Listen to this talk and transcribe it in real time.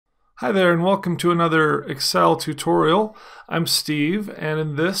Hi there and welcome to another Excel tutorial. I'm Steve, and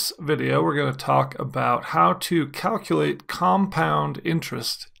in this video we're going to talk about how to calculate compound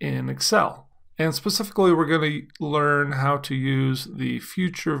interest in Excel. And specifically we're going to learn how to use the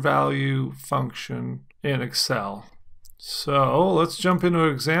future value function in Excel. So let's jump into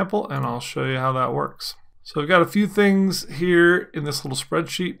an example and I'll show you how that works. So I've got a few things here in this little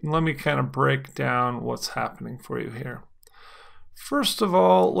spreadsheet, and let me kind of break down what's happening for you here. First of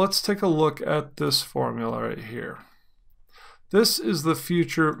all, let's take a look at this formula right here. This is the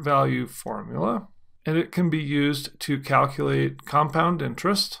future value formula, and it can be used to calculate compound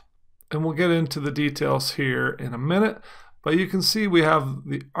interest. And we'll get into the details here in a minute, but you can see we have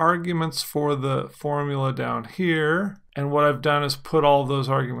the arguments for the formula down here. And what I've done is put all those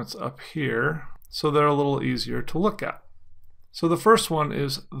arguments up here so they're a little easier to look at. So the first one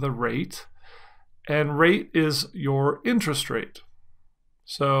is the rate, and rate is your interest rate.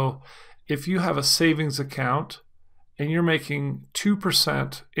 So if you have a savings account and you're making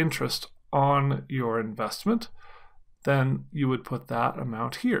 2% interest on your investment, then you would put that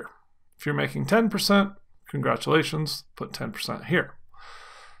amount here. If you're making 10%, congratulations, put 10% here.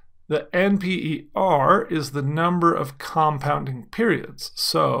 The NPER is the number of compounding periods.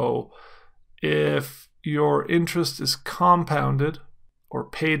 So if your interest is compounded or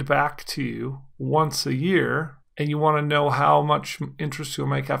paid back to you once a year, and you want to know how much interest you'll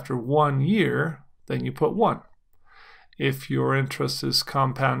make after 1 year, then you put 1. If your interest is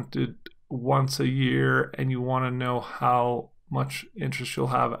compounded once a year and you want to know how much interest you'll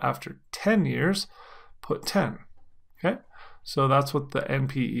have after 10 years, put 10. Okay, so that's what the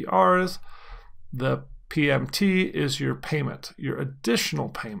NPER is. The PMT is your payment, your additional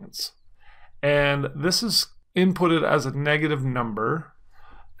payments. And this is inputted as a negative number.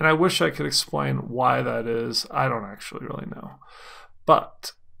 And I wish I could explain why that is. I don't actually really know.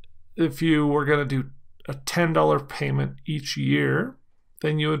 But if you were going to do a $10 payment each year,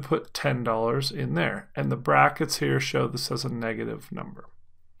 then you would put $10 in there. And the brackets here show this as a negative number.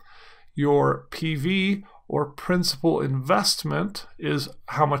 Your PV, or principal investment, is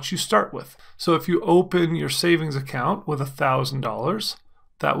how much you start with. So if you open your savings account with $1,000,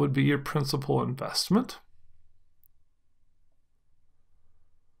 that would be your principal investment.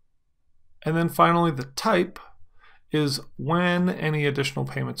 And then finally, the type is when any additional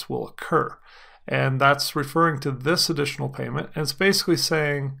payments will occur. And that's referring to this additional payment. And it's basically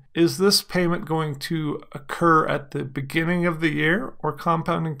saying, is this payment going to occur at the beginning of the year or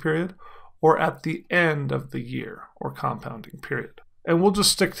compounding period, or at the end of the year or compounding period? And we'll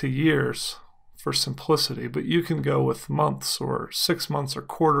just stick to years for simplicity, but you can go with months or 6 months or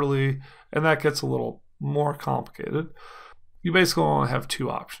quarterly, and that gets a little more complicated. You basically only have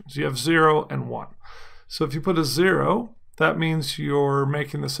two options. You have 0 and 1. So if you put a 0, that means you're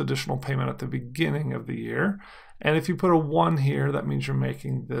making this additional payment at the beginning of the year. And if you put a 1 here, that means you're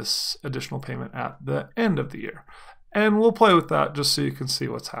making this additional payment at the end of the year. And we'll play with that just so you can see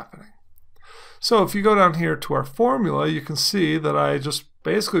what's happening. So if you go down here to our formula, you can see that I just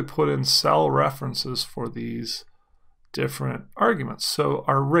basically put in cell references for these different arguments. So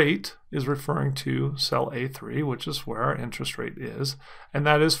our rate is referring to cell A3, which is where our interest rate is, and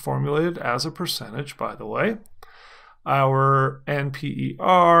that is formulated as a percentage, by the way. Our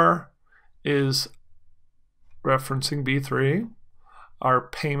NPER is referencing B3. Our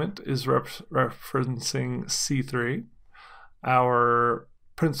payment is referencing C3. Our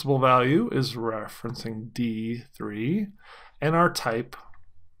principal value is referencing D3, and our type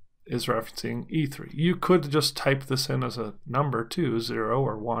is referencing E3. You could just type this in as a number too, 0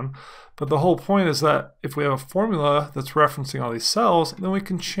 or 1, but the whole point is that if we have a formula that's referencing all these cells, then we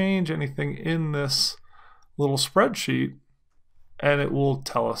can change anything in this little spreadsheet and it will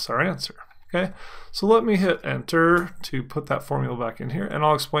tell us our answer. Okay, so let me hit enter to put that formula back in here, and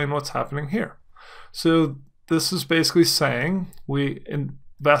I'll explain what's happening here. So this is basically saying we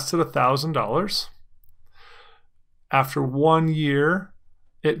invested $1,000. After 1 year,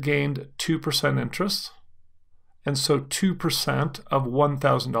 it gained 2% interest. And so 2% of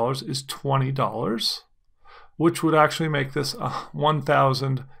 $1,000 is $20, which would actually make this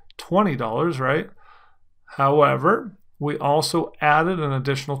 $1,020, right? However, we also added an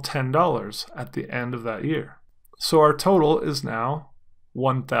additional $10 at the end of that year. So our total is now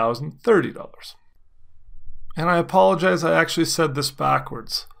 $1,030. And I apologize, I actually said this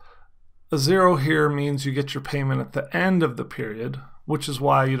backwards. A 0 here means you get your payment at the end of the period, which is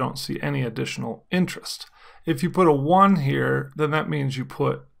why you don't see any additional interest. If you put a 1 here, then that means you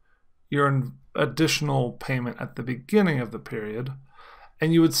put your additional payment at the beginning of the period.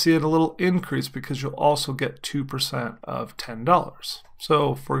 And you would see it a little increase because you'll also get 2% of $10.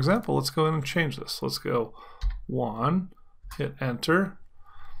 So for example, let's go in and change this. Let's go 1, hit enter,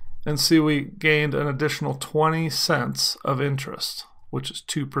 and see we gained an additional 20 cents of interest, which is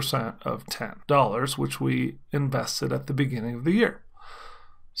 2% of $10, which we invested at the beginning of the year.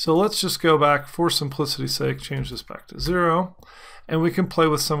 So let's just go back, for simplicity's sake, change this back to 0, and we can play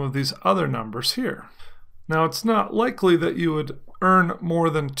with some of these other numbers here. Now, it's not likely that you would earn more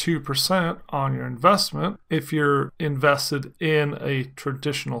than 2% on your investment if you're invested in a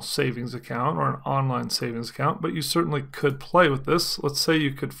traditional savings account or an online savings account, but you certainly could play with this. Let's say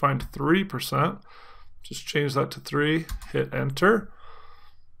you could find 3%. Just change that to 3, hit enter,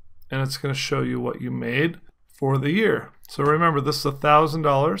 and it's going to show you what you made for the year. So remember, this is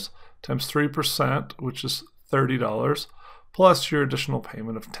 $1,000 times 3%, which is $30, plus your additional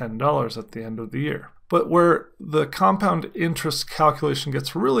payment of $10 at the end of the year. But where the compound interest calculation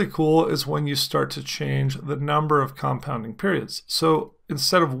gets really cool is when you start to change the number of compounding periods. So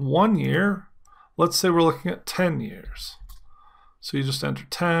instead of 1 year, let's say we're looking at 10 years. So you just enter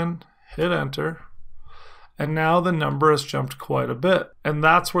 10, hit enter, and now the number has jumped quite a bit. And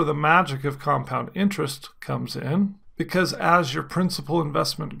that's where the magic of compound interest comes in, because as your principal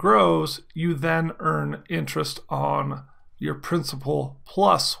investment grows, you then earn interest on your principal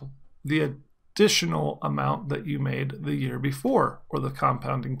plus the additional amount that you made the year before or the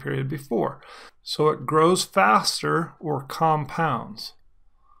compounding period before. So it grows faster or compounds.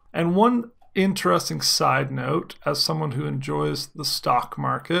 And one interesting side note, as someone who enjoys the stock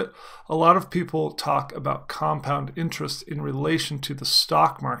market, a lot of people talk about compound interest in relation to the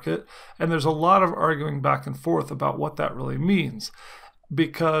stock market, and there's a lot of arguing back and forth about what that really means,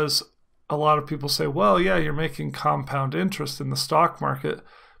 because a lot of people say, well, yeah, you're making compound interest in the stock market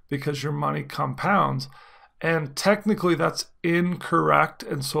because your money compounds. And technically that's incorrect.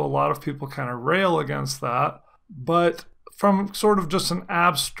 And so a lot of people kind of rail against that. But from sort of just an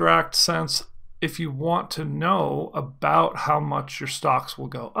abstract sense, if you want to know about how much your stocks will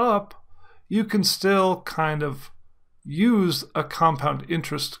go up, you can still kind of use a compound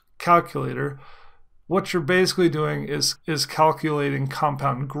interest calculator. What you're basically doing is calculating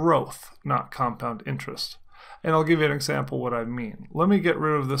compound growth, not compound interest. And I'll give you an example what I mean. Let me get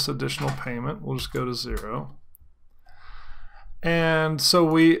rid of this additional payment. We'll just go to 0. And so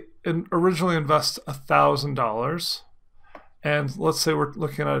we originally invest $1,000. And let's say we're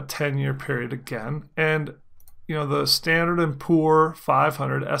looking at a 10-year period again. And you know, the Standard & Poor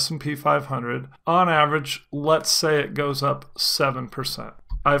 500, S&P 500, on average, let's say it goes up 7%.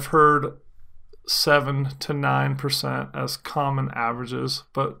 I've heard 7 to 9% as common averages,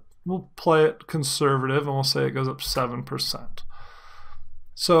 but we'll play it conservative and we'll say it goes up 7%.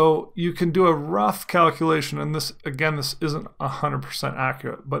 So you can do a rough calculation, and this, again, this isn't 100%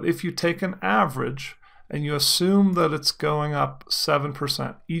 accurate, but if you take an average and you assume that it's going up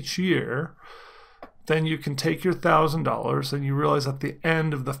 7% each year, then you can take your $1,000 and you realize at the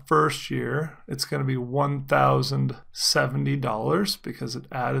end of the first year, it's going to be $1,070 because it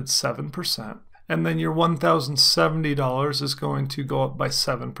added 7%. And then your $1,070 is going to go up by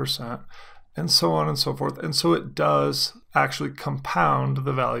 7%, and so on and so forth. And so it does actually compound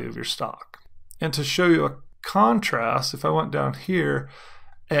the value of your stock. And to show you a contrast, if I went down here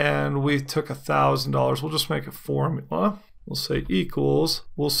and we took $1,000, we'll just make a formula. We'll say equals,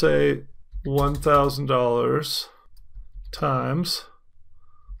 we'll say $1,000 times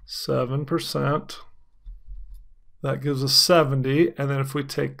 7%. That gives us 70. And then if we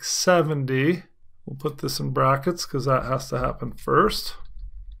take 70, we'll put this in brackets because that has to happen first.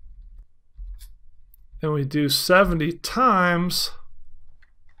 And we do 70 times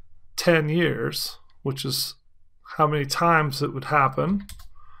 10 years, which is how many times it would happen,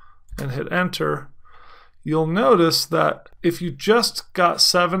 and hit enter. You'll notice that if you just got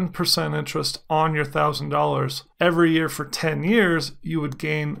 7% interest on your $1,000 every year for 10 years, you would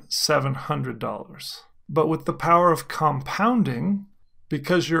gain $700. But with the power of compounding,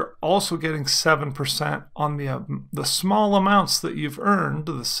 because you're also getting 7% on the small amounts that you've earned,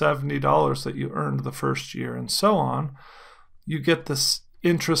 the $70 that you earned the first year and so on, you get this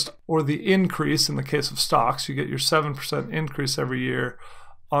interest, or the increase in the case of stocks, you get your 7% increase every year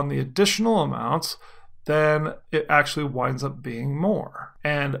on the additional amounts, then it actually winds up being more.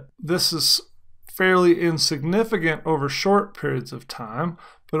 And this is fairly insignificant over short periods of time,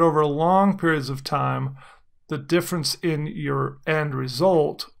 but over long periods of time, the difference in your end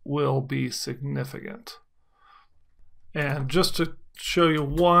result will be significant. And just to show you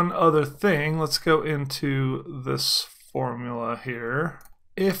one other thing, let's go into this formula here.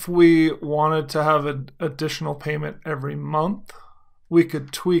 If we wanted to have an additional payment every month, we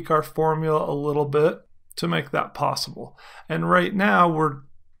could tweak our formula a little bit to make that possible. And right now we're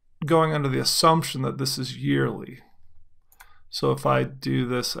going under the assumption that this is yearly. So if I do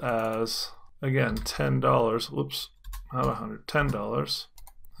this as, again, $10, whoops, not 100, $10,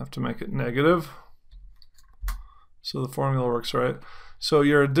 I have to make it negative so the formula works right. So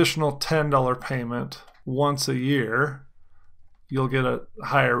your additional $10 payment once a year, you'll get a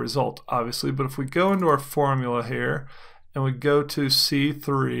higher result, obviously. But if we go into our formula here and we go to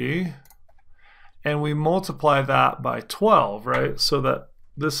C3 and we multiply that by 12, right? So that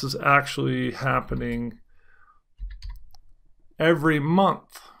this is actually happening every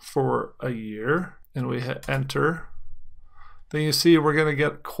month for a year, and we hit enter, then you see we're going to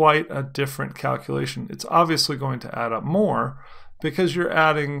get quite a different calculation. It's obviously going to add up more because you're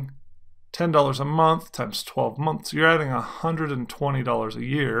adding $10 a month times 12 months. You're adding $120 a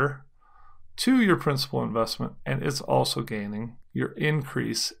year to your principal investment, and it's also gaining your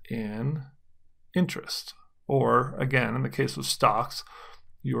increase in interest, or again, in the case of stocks,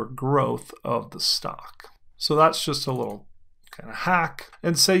 your growth of the stock. So that's just a little kind of hack.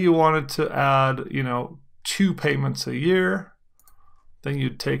 And say you wanted to add, 2 payments a year, then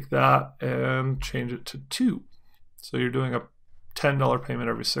you'd take that and change it to 2. So you're doing a $10 payment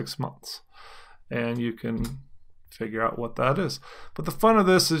every 6 months, and you can figure out what that is. But the fun of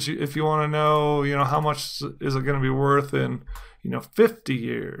this is if you want to know, how much is it going to be worth in, 50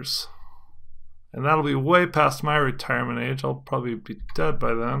 years, and that'll be way past my retirement age. I'll probably be dead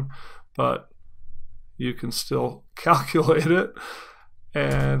by then, but you can still calculate it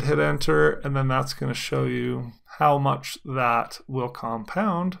and hit enter, and then that's going to show you how much that will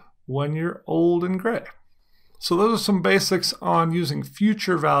compound when you're old and gray. So those are some basics on using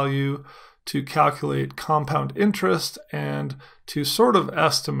future value to calculate compound interest and to sort of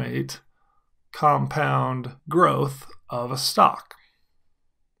estimate compound growth of a stock.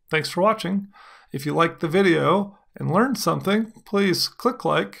 Thanks for watching. If you liked the video and learned something, please click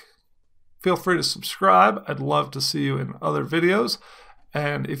like. Feel free to subscribe. I'd love to see you in other videos.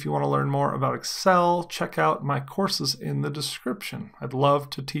 And if you want to learn more about Excel, check out my courses in the description. I'd love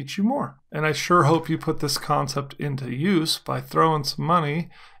to teach you more. And I sure hope you put this concept into use by throwing some money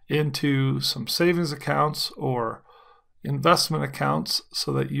into some savings accounts or investment accounts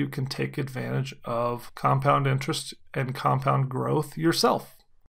so that you can take advantage of compound interest and compound growth yourself.